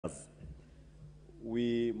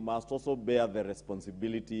we must also bear the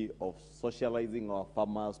responsibility of socializing our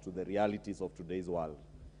farmers to the realities of today's world.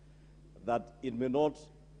 That it may not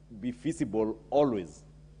be feasible always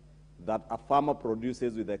that a farmer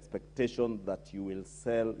produces with the expectation that you will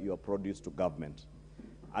sell your produce to government.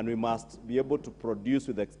 And we must be able to produce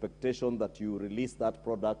with the expectation that you release that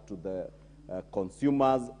product to the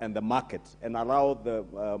consumers and the market, and allow the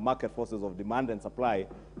market forces of demand and supply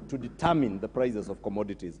to determine the prices of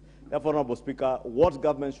commodities. Therefore, Honorable Speaker, what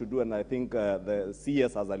government should do, and I think the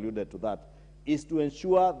CS has alluded to that, is to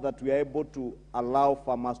ensure that we are able to allow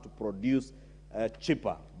farmers to produce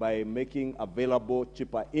cheaper by making available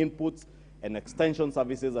cheaper inputs and extension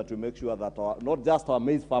services that we make sure that not just our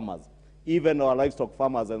maize farmers, even our livestock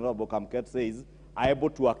farmers, and Honorable Kamket says, are able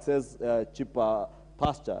to access cheaper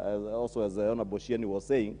pasture, also as Honorable Shieni was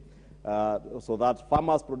saying, so that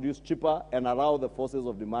farmers produce cheaper and allow the forces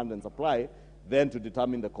of demand and supply then to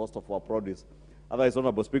determine the cost of our produce. Otherwise,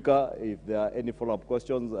 Honorable Speaker, if there are any follow-up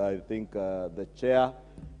questions, I think the Chair,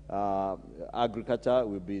 Agriculture,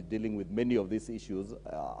 will be dealing with many of these issues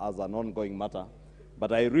as an ongoing matter.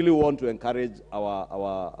 But I really want to encourage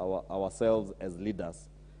ourselves as leaders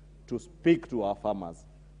to speak to our farmers,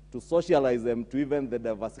 to socialize them to even the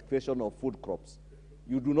diversification of food crops.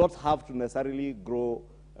 You do not have to necessarily grow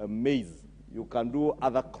maize. You can do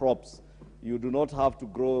other crops. You do not have to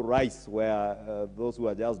grow rice, where those who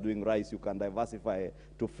are just doing rice, you can diversify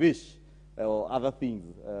to fish or other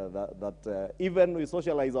things even we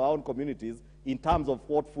socialize our own communities in terms of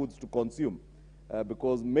what foods to consume.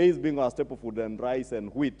 Because maize being our staple food and rice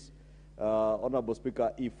and wheat, Honorable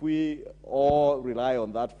Speaker, if we all rely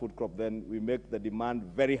on that food crop, then we make the demand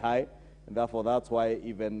very high. And therefore, that's why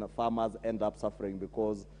even farmers end up suffering,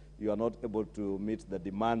 because you are not able to meet the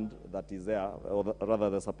demand that is there, or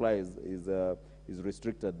rather the supply is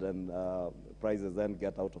restricted, and prices then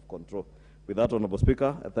get out of control. With that, Honorable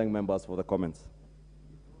Speaker, I thank members for the comments.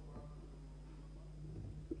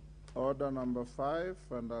 Order number 5,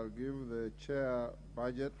 and I'll give the Chair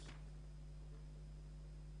budget.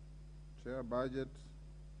 Chair budget.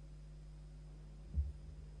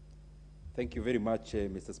 Thank you very much,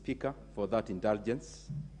 Mr. Speaker, for that indulgence.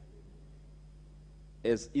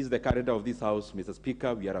 As is the calendar of this House, Mr.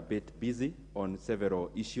 Speaker, we are a bit busy on several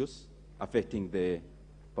issues affecting the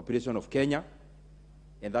population of Kenya,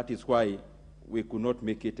 and that is why we could not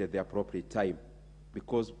make it at the appropriate time,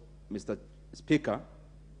 because, Mr. Speaker,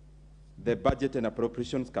 the Budget and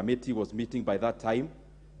Appropriations Committee was meeting by that time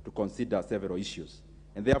to consider several issues.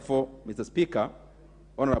 And therefore, Mr. Speaker,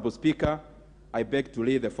 Honorable Speaker, I beg to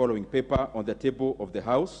lay the following paper on the table of the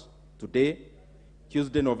House today,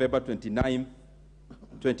 Tuesday, November 29,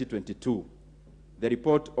 2022. The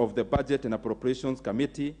report of the Budget and Appropriations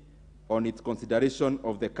Committee on its consideration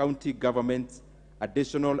of the county government's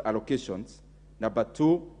additional allocations, number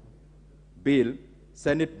 2, Bill,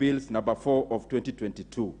 Senate Bills number 4 of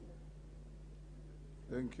 2022.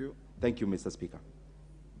 Thank you. Thank you, Mr. Speaker.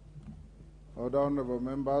 Order, honorable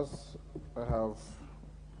members, I have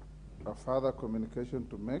a further communication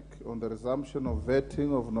to make on the resumption of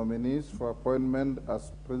vetting of nominees for appointment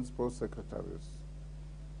as principal secretaries.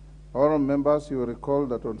 Honorable members, you will recall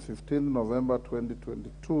that on 15 November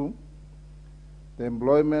 2022, the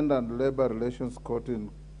Employment and Labor Relations Court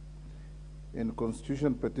in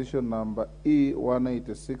Constitution Petition number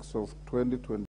E186 of 2020